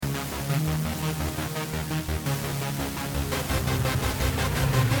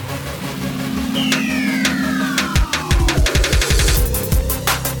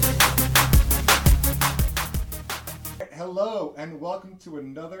welcome to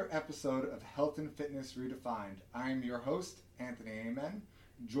another episode of Health and Fitness Redefined. I'm your host, Anthony Amen.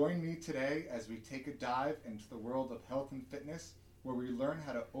 Join me today as we take a dive into the world of health and fitness, where we learn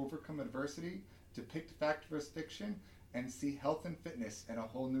how to overcome adversity, depict fact versus fiction, and see health and fitness in a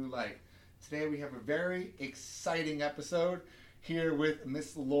whole new light. Today we have a very exciting episode here with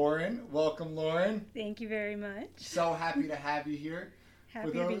Miss Lauren. Welcome, Lauren. Thank you very much. So happy to have you here.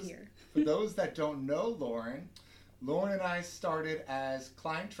 Happy to be here. For those that don't know Lauren and I started as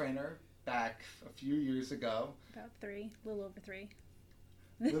client trainer back a few years ago. About three, a little over three.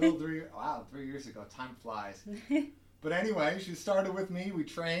 Wow, 3 years ago. Time flies. But anyway, she started with me, we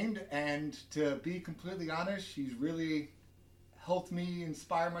trained, and to be completely honest, she's really helped me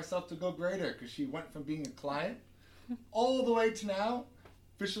inspire myself to go greater, because she went from being a client all the way to now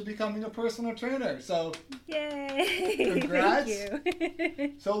officially becoming a personal trainer. So, yay! Congrats. Thank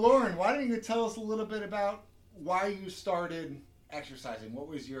you. So Lauren, why don't you tell us a little bit about why you started exercising? What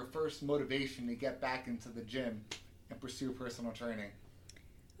was your first motivation to get back into the gym and pursue personal training?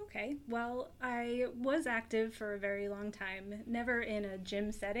 Okay, well, I was active for a very long time, never in a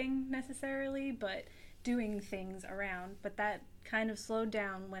gym setting necessarily, but doing things around. But that kind of slowed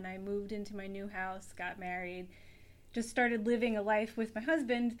down when I moved into my new house, got married, just started living a life with my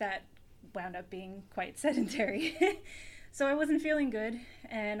husband that wound up being quite sedentary. So I wasn't feeling good,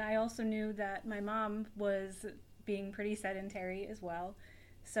 and I also knew that my mom was being pretty sedentary as well.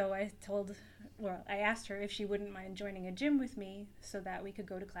 So I asked her if she wouldn't mind joining a gym with me so that we could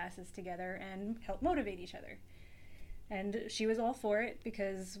go to classes together and help motivate each other. And she was all for it,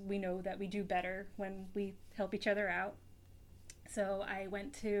 because we know that we do better when we help each other out. So I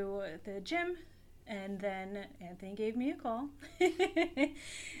went to the gym, and then Anthony gave me a call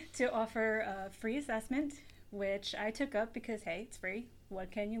to offer a free assessment, which I took up because, hey, it's free.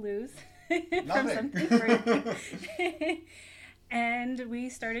 What can you lose from something free? And we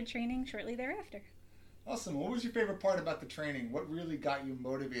started training shortly thereafter. Awesome. What was your favorite part about the training? What really got you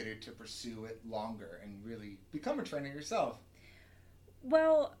motivated to pursue it longer and really become a trainer yourself?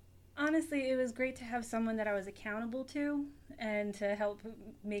 Well, honestly, it was great to have someone that I was accountable to and to help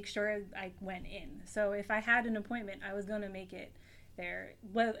make sure I went in. So if I had an appointment, I was going to make it there.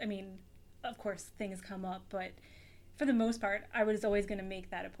 Well, I mean, of course, things come up, but for the most part, I was always going to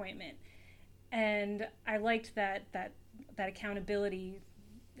make that appointment. And I liked that accountability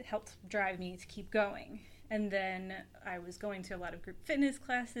helped drive me to keep going. And then I was going to a lot of group fitness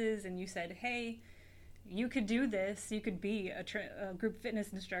classes, and you said, hey, you could do this. You could be a group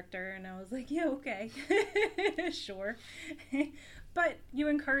fitness instructor. And I was like, yeah, okay, sure. But you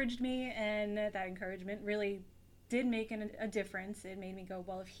encouraged me, and that encouragement really did make a difference. It made me go,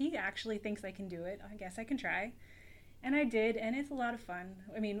 well, if he actually thinks I can do it, I guess I can try. And I did, and it's a lot of fun.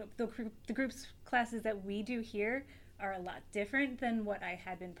 I mean, the groups classes that we do here are a lot different than what I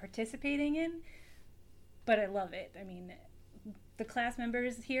had been participating in, but I love it. I mean, the class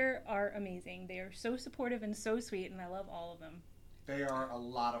members here are amazing. They are so supportive and so sweet, and I love all of them. They are a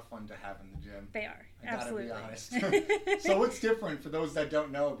lot of fun to have in the gym. They are, absolutely. absolutely. I gotta be honest. So what's different for those that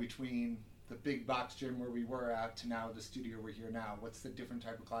don't know between the big box gym where we were at to now the studio we're here now? What's the different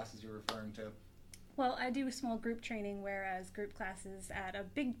type of classes you're referring to? Well, I do small group training, whereas group classes at a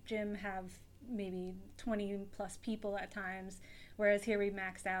big gym have maybe 20 plus people at times, whereas here we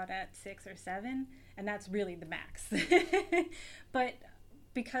maxed out at 6 or 7, and that's really the max. But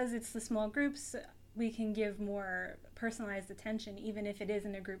because it's the small groups, we can give more personalized attention, even if it is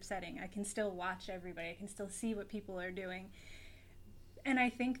in a group setting. I can still watch everybody. I can still see what people are doing. And I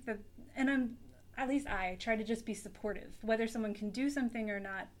think that, at least I try to just be supportive. Whether someone can do something or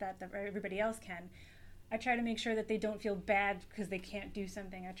not, that everybody else can, I try to make sure that they don't feel bad because they can't do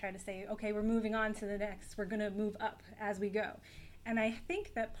something. I try to say, okay, we're moving on to the next. We're going to move up as we go. And I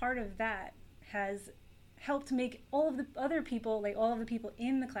think that part of that has helped make all of the other people, like all of the people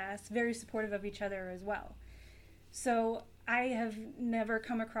in the class, very supportive of each other as well. So I have never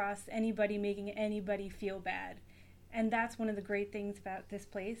come across anybody making anybody feel bad. And that's one of the great things about this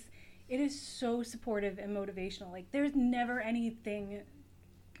place. It is so supportive and motivational. Like, there's never anything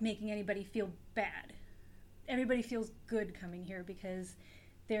making anybody feel bad. Everybody feels good coming here because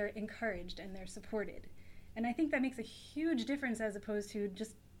they're encouraged and they're supported. And I think that makes a huge difference as opposed to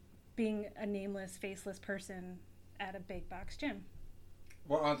just being a nameless, faceless person at a big box gym.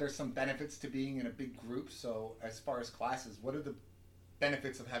 Well, aren't there some benefits to being in a big group? So as far as classes, what are the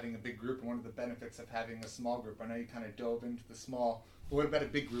benefits of having a big group, and what are the benefits of having a small group? I know you kind of dove into the small, but what about a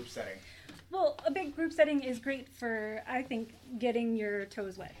big group setting? Well, a big group setting is great for, I think, getting your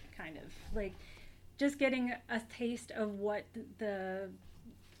toes wet, kind of. Like, just getting a taste of what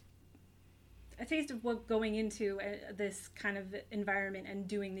a taste of what going into this kind of environment and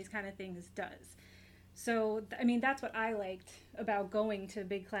doing these kind of things does. So, I mean, that's what I liked about going to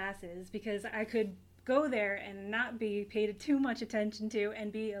big classes, because I could go there and not be paid too much attention to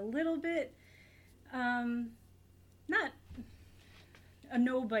and be a little bit, not a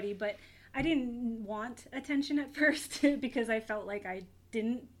nobody, but I didn't want attention at first because I felt like I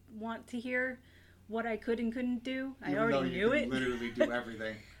didn't want to hear what I could and couldn't do. I already knew it. Literally do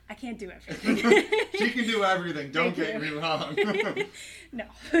everything. I can't do everything. She can do everything. Don't get me wrong. No,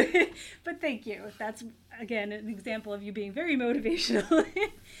 but thank you. That's again an example of you being very motivational.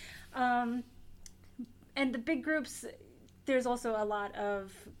 And the big groups, there's also a lot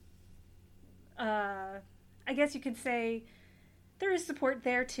of, I guess you could say, there is support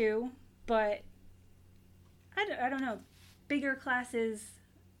there too. But I don't know. Bigger classes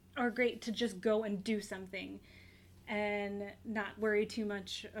are great to just go and do something and not worry too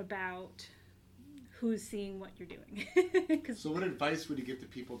much about who's seeing what you're doing. So what advice would you give to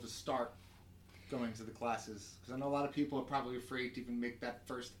people to start going to the classes? Because I know a lot of people are probably afraid to even make that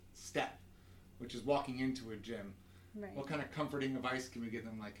first step, which is walking into a gym. Right. What kind of comforting advice can we give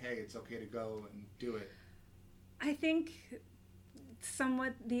them, like, hey, it's okay to go and do it? I think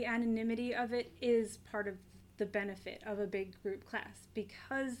somewhat the anonymity of it is part of the benefit of a big group class,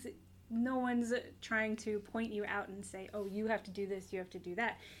 because no one's trying to point you out and say, oh, you have to do this, you have to do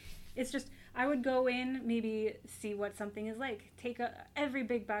that. It's just, I would go in, maybe see what something is like. Every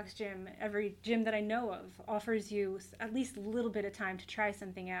big box gym, every gym that I know of offers you at least a little bit of time to try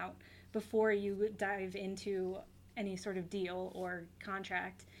something out before you dive into any sort of deal or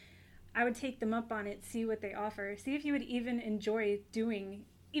contract. I would take them up on it, see what they offer, see if you would even enjoy doing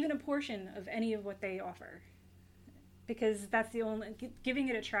even a portion of any of what they offer. Because that's the only, giving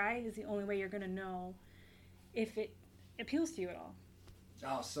it a try is the only way you're going to know if it appeals to you at all.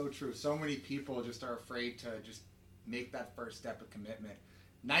 Oh, so true. So many people just are afraid to just make that first step of commitment.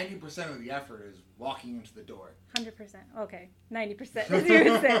 90% of the effort is walking into the door. 100%. Okay. 90%, as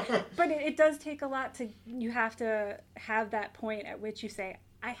you would say. But it does take a lot you have to have that point at which you say,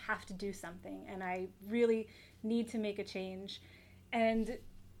 I have to do something and I really need to make a change. And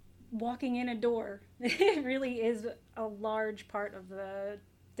walking in a door really is a large part of the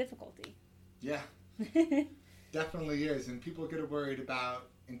difficulty. Yeah. Definitely is, and people get worried about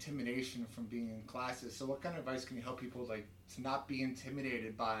intimidation from being in classes. So what kind of advice can you help people to not be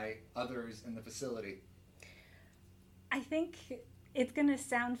intimidated by others in the facility? I think it's going to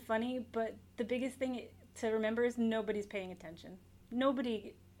sound funny, but the biggest thing to remember is nobody's paying attention.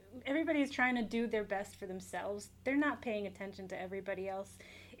 Everybody's trying to do their best for themselves. They're not paying attention to everybody else.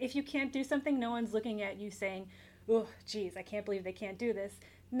 If you can't do something, no one's looking at you saying, oh, geez, I can't believe they can't do this.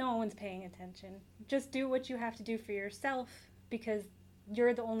 No one's paying attention. Just do what you have to do for yourself, because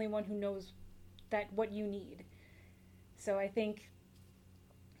you're the only one who knows what you need. So I think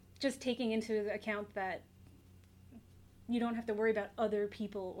just taking into account that you don't have to worry about other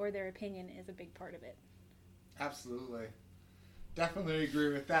people or their opinion is a big part of it. Absolutely. Definitely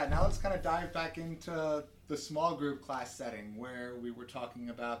agree with that. Now let's kind of dive back into the small group class setting where we were talking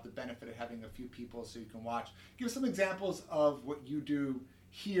about the benefit of having a few people so you can watch. Give us some examples of what you do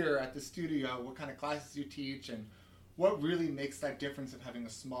here at the studio, what kind of classes you teach, and what really makes that difference of having a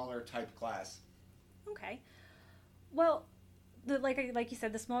smaller type class. Okay. Well, like you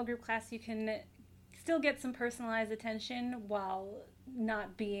said, the small group class, you can still get some personalized attention while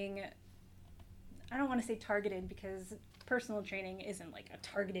not being, I don't want to say targeted, because personal training isn't like a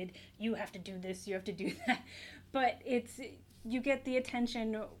targeted, you have to do this, you have to do that. But you get the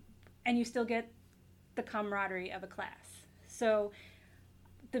attention and you still get the camaraderie of a class. So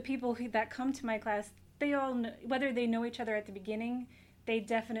the people that come to my class, they all know, whether they know each other at the beginning, they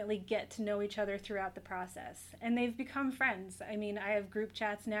definitely get to know each other throughout the process. And they've become friends. I mean, I have group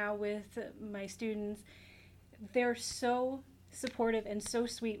chats now with my students. They're so supportive and so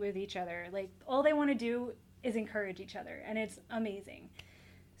sweet with each other. Like, all they want to do is encourage each other, and it's amazing.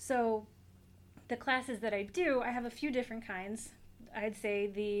 So the classes that I do, I have a few different kinds. I'd say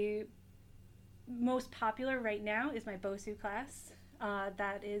the most popular right now is my BOSU class.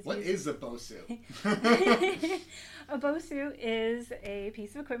 What is a BOSU? A BOSU is a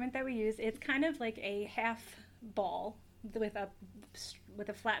piece of equipment that we use. It's kind of like a half ball with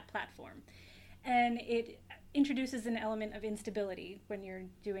a flat platform, and it introduces an element of instability when you're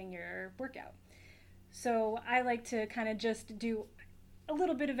doing your workout. So I like to kind of just do a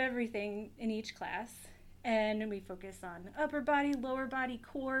little bit of everything in each class, and we focus on upper body, lower body,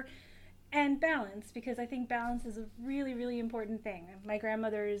 core, and balance, because I think balance is a really, really important thing. My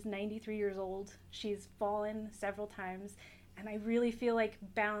grandmother is 93 years old. She's fallen several times, and I really feel like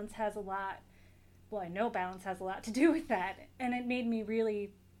balance has a lot well, I know balance has a lot to do with that. And it made me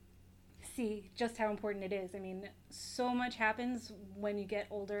really see just how important it is. I mean, so much happens when you get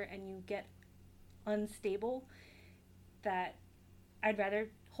older and you get unstable that I'd rather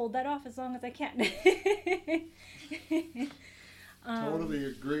hold that off as long as I can. Totally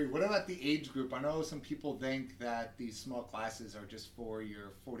agree. What about the age group? I know some people think that these small classes are just for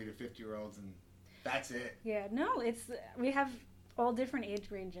your 40 to 50-year-olds and that's it. Yeah, no, we have all different age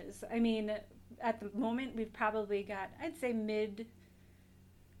ranges. I mean, at the moment, we've probably got, I'd say mid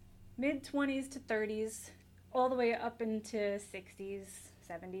 20s to 30s, all the way up into 60s,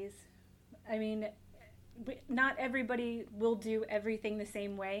 70s. I mean, not everybody will do everything the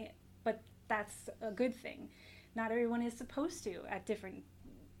same way, but that's a good thing. Not everyone is supposed to at different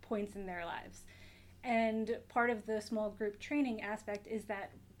points in their lives. And part of the small group training aspect is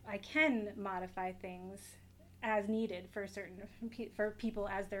that I can modify things as needed for people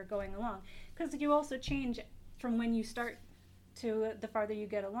as they're going along, because you also change from when you start to the farther you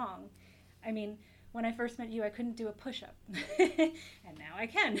get along. I mean, when I first met you, I couldn't do a push-up, and now I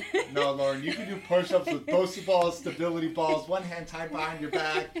can. No, Lauren, you can do push-ups with BOSU balls, stability balls, one hand tied behind your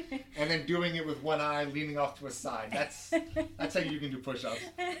back, and then doing it with one eye leaning off to a side. That's how you can do push-ups.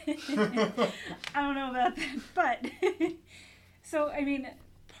 I don't know about that, but so I mean,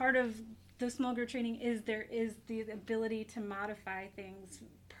 part of the small group training is there is the ability to modify things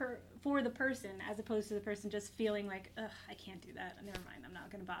for the person, as opposed to the person just feeling like, ugh, I can't do that. Never mind, I'm not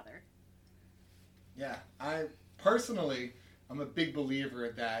going to bother. Yeah, I'm a big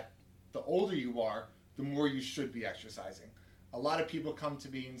believer that the older you are, the more you should be exercising. A lot of people come to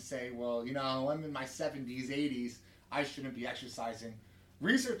me and say, well, I'm in my 70s, 80s, I shouldn't be exercising.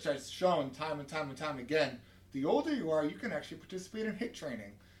 Research has shown time and time again, the older you are, you can actually participate in HIIT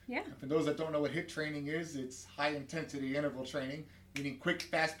training. Yeah. For those that don't know what HIIT training is, it's high intensity interval training, meaning quick,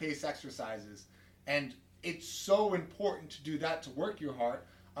 fast-paced exercises. And it's so important to do that to work your heart,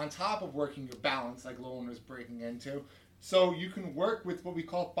 on top of working your balance, like Lauren was breaking into. So you can work with what we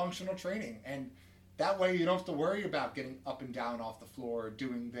call functional training. And that way you don't have to worry about getting up and down off the floor or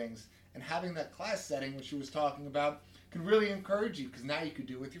doing things. And having that class setting, which she was talking about, can really encourage you, because now you could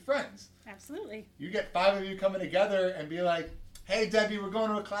do it with your friends. Absolutely. You get 5 of you coming together and be like, hey, Debbie, we're going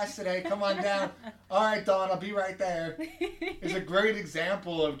to a class today. Come on down. All right, Dawn, I'll be right there. It's a great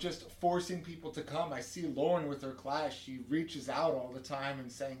example of just forcing people to come. I see Lauren with her class. She reaches out all the time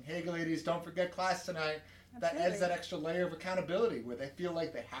and saying, hey, ladies, don't forget class tonight. Absolutely. That adds that extra layer of accountability where they feel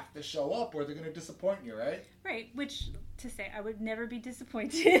like they have to show up or they're going to disappoint you, right? Right, which, to say, I would never be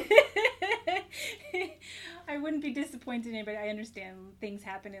disappointed. I wouldn't be disappointed in anybody. I understand things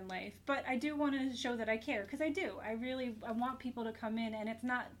happen in life, but I do want to show that I care, because I do. I want people to come in, and it's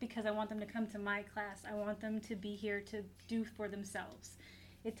not because I want them to come to my class. I want them to be here to do for themselves.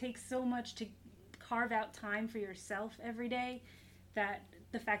 It takes so much to carve out time for yourself every day, that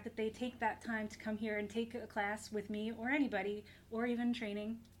the fact that they take that time to come here and take a class with me or anybody, or even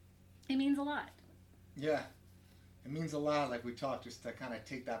training, it means a lot. Yeah, it means a lot, like we talked, just to kind of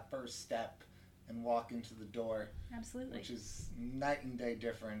take that first step and walk into the door. Absolutely. Which is night and day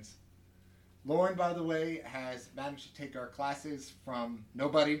difference. Lauren, by the way, has managed to take our classes from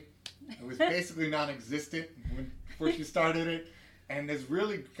nobody. It was basically non-existent before she started it, and has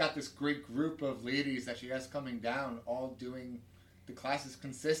really got this great group of ladies that she has coming down, all doing the classes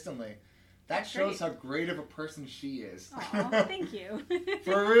consistently. That shows how great of a person she is. Aw, thank you.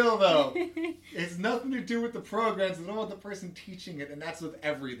 For real, though. It's nothing to do with the programs. It's all with the person teaching it, and that's with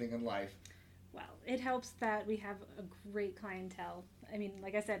everything in life. Well, it helps that we have a great clientele. I mean,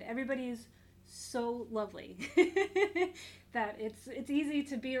 like I said, everybody's so lovely that it's easy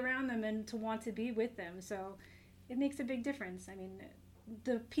to be around them and to want to be with them. So it makes a big difference. I mean,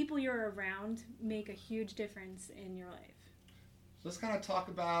 the people you're around make a huge difference in your life. So let's kind of talk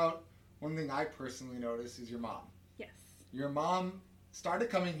about one thing I personally noticed is your mom. Yes. Your mom started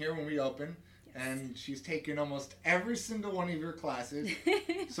coming here when we opened, yes. And she's taken almost every single one of your classes.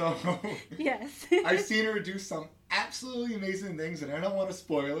 So yes. I've seen her do some absolutely amazing things, and I don't want to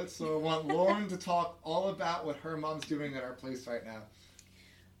spoil it, so I want Lauren to talk all about what her mom's doing at our place right now.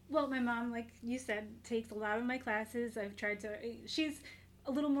 Well, my mom, like you said, takes a lot of my classes. I've tried to... She's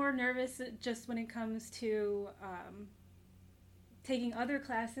a little more nervous just when it comes to... taking other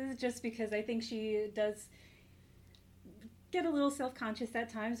classes, just because I think she does get a little self-conscious at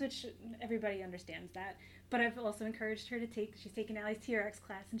times, which everybody understands that. But I've also encouraged her to she's taken Allie's TRX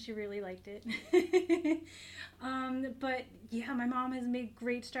class, and she really liked it. But yeah, my mom has made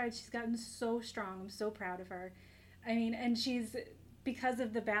great strides. She's gotten so strong. I'm so proud of her. I mean, and she's, because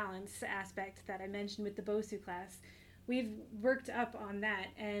of the balance aspect that I mentioned with the BOSU class, we've worked up on that,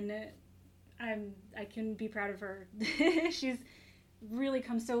 and I couldn't be proud of her. She's really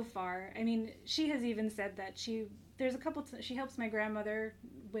come so far. I mean, she has even said that she helps my grandmother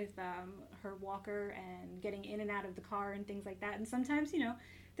with her walker and getting in and out of the car and things like that. And sometimes,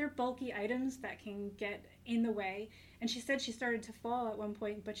 they're bulky items that can get in the way. And she said she started to fall at one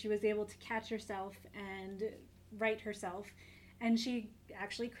point, but she was able to catch herself and right herself. And she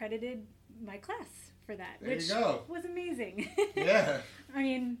actually credited my class for that, there which you go. was amazing. Yeah. I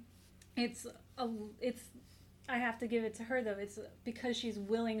mean, I have to give it to her, though. It's because she's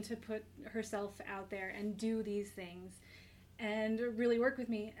willing to put herself out there and do these things and really work with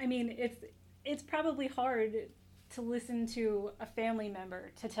me. I mean, it's probably hard to listen to a family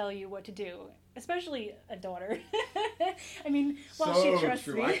member to tell you what to do, especially a daughter. I mean, while so she trusts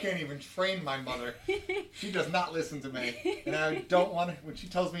true. me. I can't even train my mother. She does not listen to me. And I don't want to, when she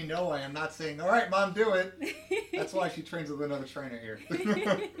tells me no, I am not saying, all right, Mom, do it. That's why she trains with another trainer here.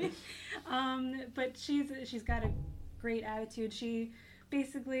 But she's got a great attitude. She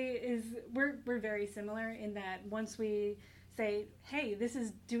basically we're very similar in that once we say, hey, this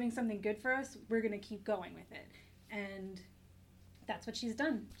is doing something good for us, we're going to keep going with it. And that's what she's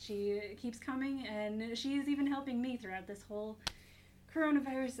done. She keeps coming, and she's even helping me throughout this whole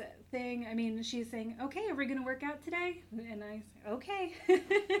coronavirus thing. I mean, she's saying, okay, are we going to work out today? And I say, okay.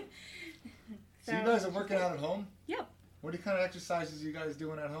 So you guys are working out at home? Yep. What kind of exercises are you guys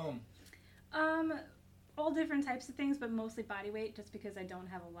doing at home? All different types of things, but mostly body weight, just because I don't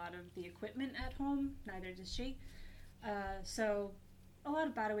have a lot of the equipment at home. Neither does she. So a lot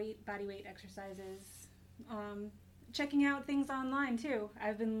of body weight exercises. Checking out things online too.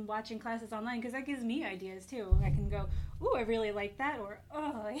 I've been watching classes online because that gives me ideas too. I can go, ooh, I really like that, or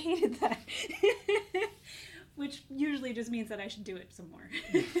oh, I hated that. Which usually just means that I should do it some more.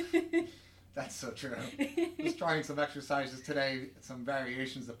 That's so true. I was trying some exercises today, some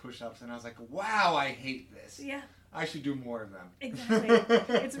variations of push-ups, and I was like, wow, I hate this. Yeah. I should do more of them. Exactly.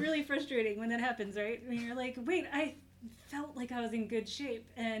 It's really frustrating when that happens, right? When you're like, wait, I felt like I was in good shape,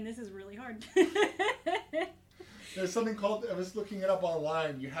 and this is really hard. There's something called, I was looking it up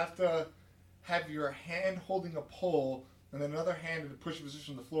online, you have to have your hand holding a pole and then another hand in the push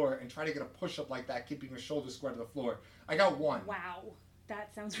position on the floor and try to get a push-up like that, keeping your shoulders square to the floor. I got one. Wow.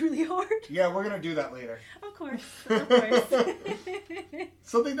 That sounds really hard. Yeah, we're going to do that later. Of course. Of course.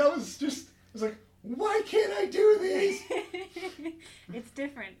 Something that was like, why can't I do these? It's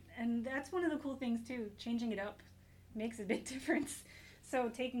different. And that's one of the cool things, too. Changing it up makes a big difference. So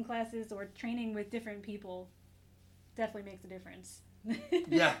taking classes or training with different people definitely makes a difference.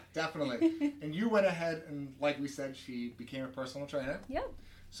 Yeah, definitely. And you went ahead and, like we said, she became a personal trainer. Yep.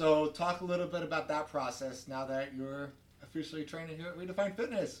 So talk a little bit about that process now that you're officially training here at Redefined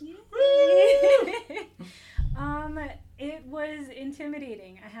Fitness. Yeah. It was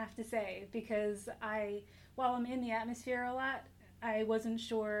intimidating, I have to say, because while I'm in the atmosphere a lot, I wasn't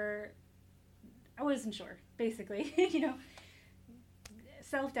sure, basically.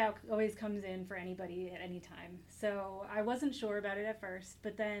 Self-doubt always comes in for anybody at any time. So I wasn't sure about it at first,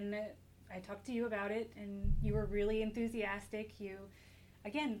 but then I talked to you about it, and you were really enthusiastic. You,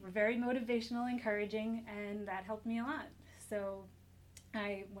 again, were very motivational, encouraging, and that helped me a lot. So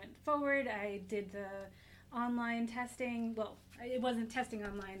I went forward. I did the online testing. Well, it wasn't testing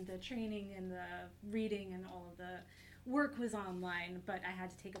online. The training and the reading and all of the work was online, but I had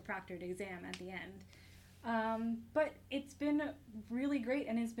to take a proctored exam at the end. But it's been really great,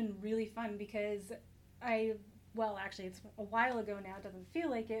 and it's been really fun because actually it's a while ago now, it doesn't feel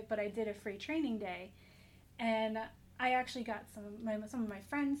like it, but I did a free training day, and I actually got some of my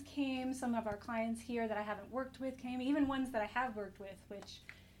friends came, some of our clients here that I haven't worked with came, even ones that I have worked with, which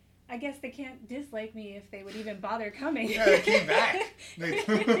I guess they can't dislike me if they would even bother coming. Yeah, they came back.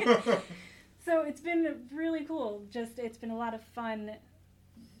 So it's been really cool. It's been a lot of fun.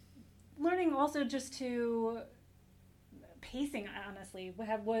 Learning also just to pacing, honestly,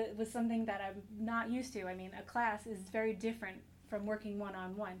 was something that I'm not used to. I mean, a class is very different from working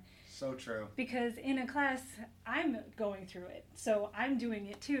one-on-one. So true. Because in a class, I'm going through it. So I'm doing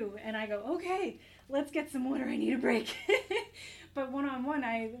it too. And I go, okay, let's get some water. I need a break. But one-on-one,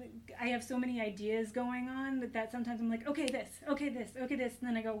 I have so many ideas going on that sometimes I'm like, okay, this. And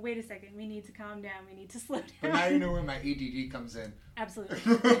then I go, wait a second, we need to calm down. We need to slow down. But now you know where my ADD comes in. Absolutely.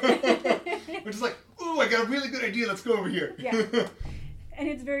 Which is like, ooh, I got a really good idea. Let's go over here. Yeah. And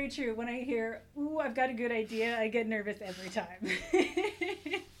it's very true. When I hear, ooh, I've got a good idea, I get nervous every time.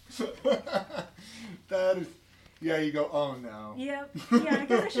 That is, yeah, you go, oh no. Yep. Yeah, I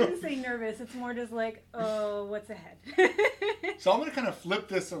guess I shouldn't say nervous. It's more just like, oh, what's ahead? So I'm going to kind of flip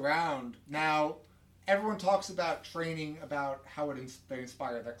this around. Now, everyone talks about training, about how they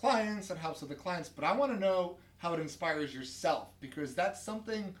inspire their clients and helps with the clients, but I want to know how it inspires yourself, because that's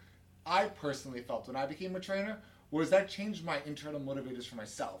something I personally felt when I became a trainer, was that changed my internal motivators for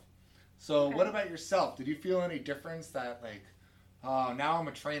myself. So what about yourself? Did you feel any difference that like, oh, now I'm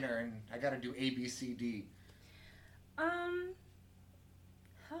a trainer and I got to do A, B, C, D?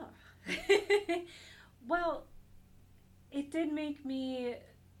 Well, it did make me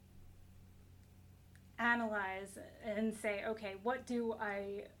analyze and say, okay, what is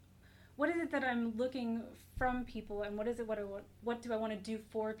it that I'm looking from people, and what do I want to do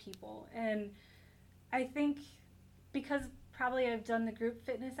for people? And I think because probably I've done the group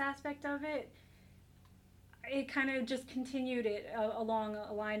fitness aspect of it, it kind of just continued it along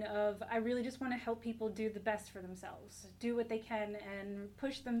a line of, I really just want to help people do the best for themselves, do what they can and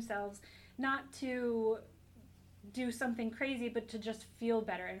push themselves, not to do something crazy, but to just feel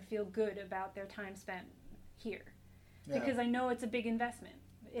better and feel good about their time spent here. Yeah. Because I know it's a big investment.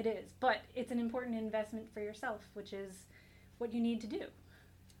 It is. But it's an important investment for yourself, which is what you need to do.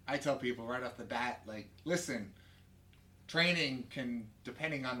 I tell people right off the bat, like, listen, training can,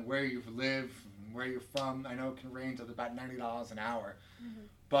 depending on where you live, where you're from, I know it can range up to about $90 an hour. Mm-hmm.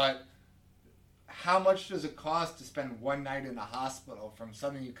 But how much does it cost to spend one night in the hospital from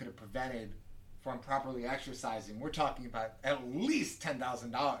something you could have prevented from properly exercising? We're talking about at least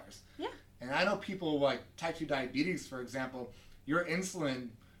 $10,000. Yeah. And I know people like type 2 diabetes, for example, your insulin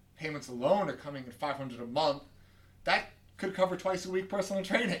payments alone are coming at $500 a month. That could cover twice a week personal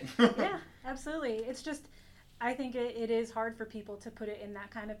training. Yeah, absolutely. It's just, I think it is hard for people to put it in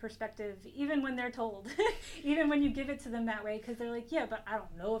that kind of perspective, even when they're told, even when you give it to them that way, because they're like, yeah, but I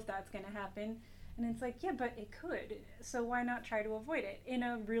don't know if that's going to happen. And it's like, yeah, but it could. So why not try to avoid it in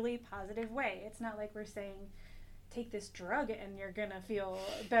a really positive way? It's not like we're saying, take this drug and you're going to feel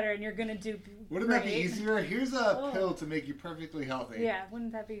better and you're going to do Wouldn't great. That be easier? Here's a pill to make you perfectly healthy. Yeah,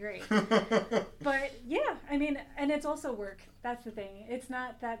 wouldn't that be great? But yeah, I mean, and it's also work. That's the thing. It's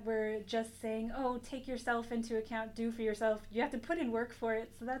not that we're just saying, oh, take yourself into account, do for yourself. You have to put in work for it.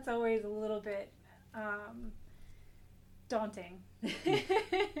 So that's always a little bit daunting.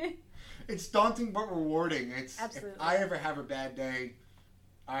 It's daunting but rewarding. Absolutely. If I ever have a bad day,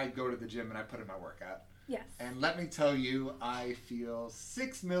 I go to the gym and I put in my workout. Yes. And let me tell you, I feel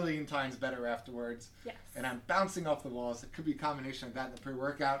 6 million times better afterwards. Yes. And I'm bouncing off the walls. It could be a combination of that and the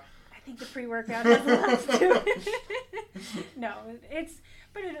pre-workout. I think the pre-workout has a lot to do with it. No,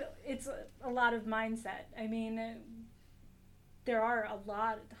 it's a lot of mindset. I mean, there are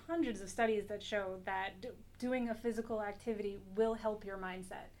hundreds of studies that show that doing a physical activity will help your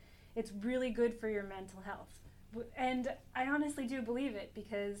mindset. It's really good for your mental health. And I honestly do believe it,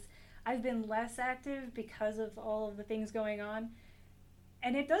 because I've been less active because of all of the things going on,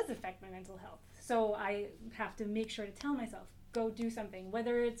 and it does affect my mental health. So I have to make sure to tell myself, go do something,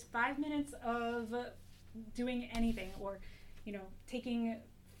 whether it's 5 minutes of doing anything, or, taking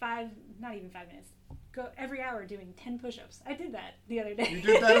not even 5 minutes, go every hour doing 10 push-ups. I did that the other day. You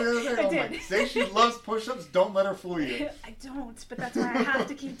did that the other day? I did. My, say she loves push-ups, don't let her fool you. I don't, but that's why I have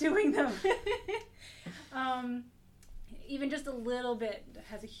to keep doing them. Even just a little bit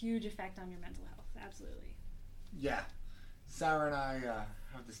has a huge effect on your mental health. Absolutely. Yeah. Sarah and I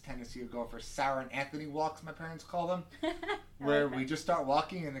have this tendency to go for Sarah and Anthony walks, my parents call them, where we just start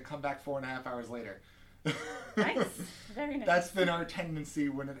walking and then come back 4.5 hours later. Nice. Very nice. That's been our tendency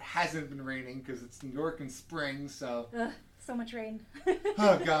when it hasn't been raining, because it's New York in spring, so... Ugh, so much rain.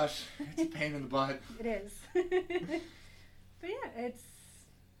 Oh, gosh. It's a pain in the butt. It is. But yeah, it's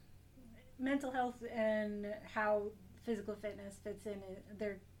mental health and how physical fitness fits in.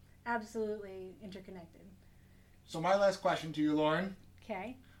 They're absolutely interconnected. So my last question to you, Lauren.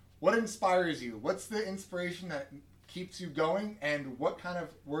 Okay. What inspires you? What's the inspiration that keeps you going, and what kind of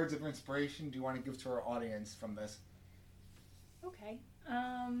words of inspiration do you want to give to our audience from this? Okay.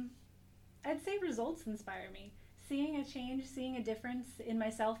 I'd say results inspire me. Seeing a change, seeing a difference in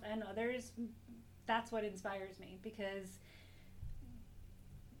myself and others, that's what inspires me, because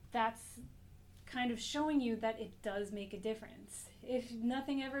that's kind of showing you that it does make a difference. If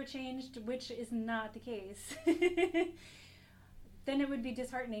nothing ever changed, which is not the case, then it would be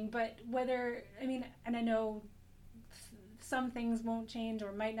disheartening. But and I know some things won't change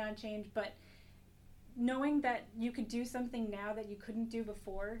or might not change, but knowing that you could do something now that you couldn't do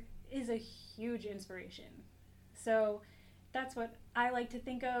before is a huge inspiration. So that's what I like to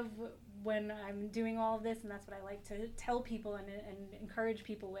think of when I'm doing all of this, and that's what I like to tell people and encourage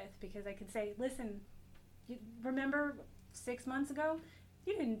people with, because I could say, listen, you remember 6 months ago,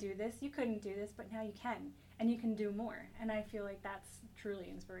 you didn't do this, you couldn't do this, but now you can, and you can do more. And I feel like that's truly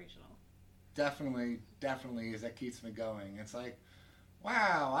inspirational. definitely is that keeps me going. It's like,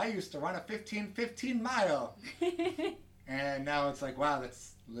 wow, I used to run a 15 mile. And now it's like, wow,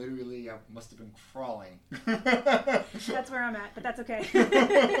 that's literally, I must have been crawling. That's where I'm at, but that's okay.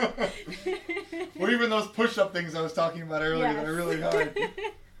 Well, even those push-up things I was talking about earlier that are really hard.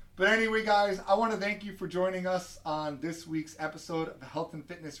 But anyway, guys, I want to thank you for joining us on this week's episode of Health and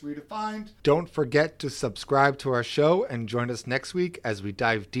Fitness Redefined. Don't forget to subscribe to our show and join us next week as we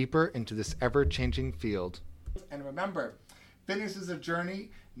dive deeper into this ever-changing field. And remember, fitness is a journey,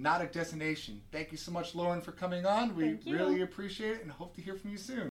 not a destination. Thank you so much, Lauren, for coming on. We really appreciate it and hope to hear from you soon.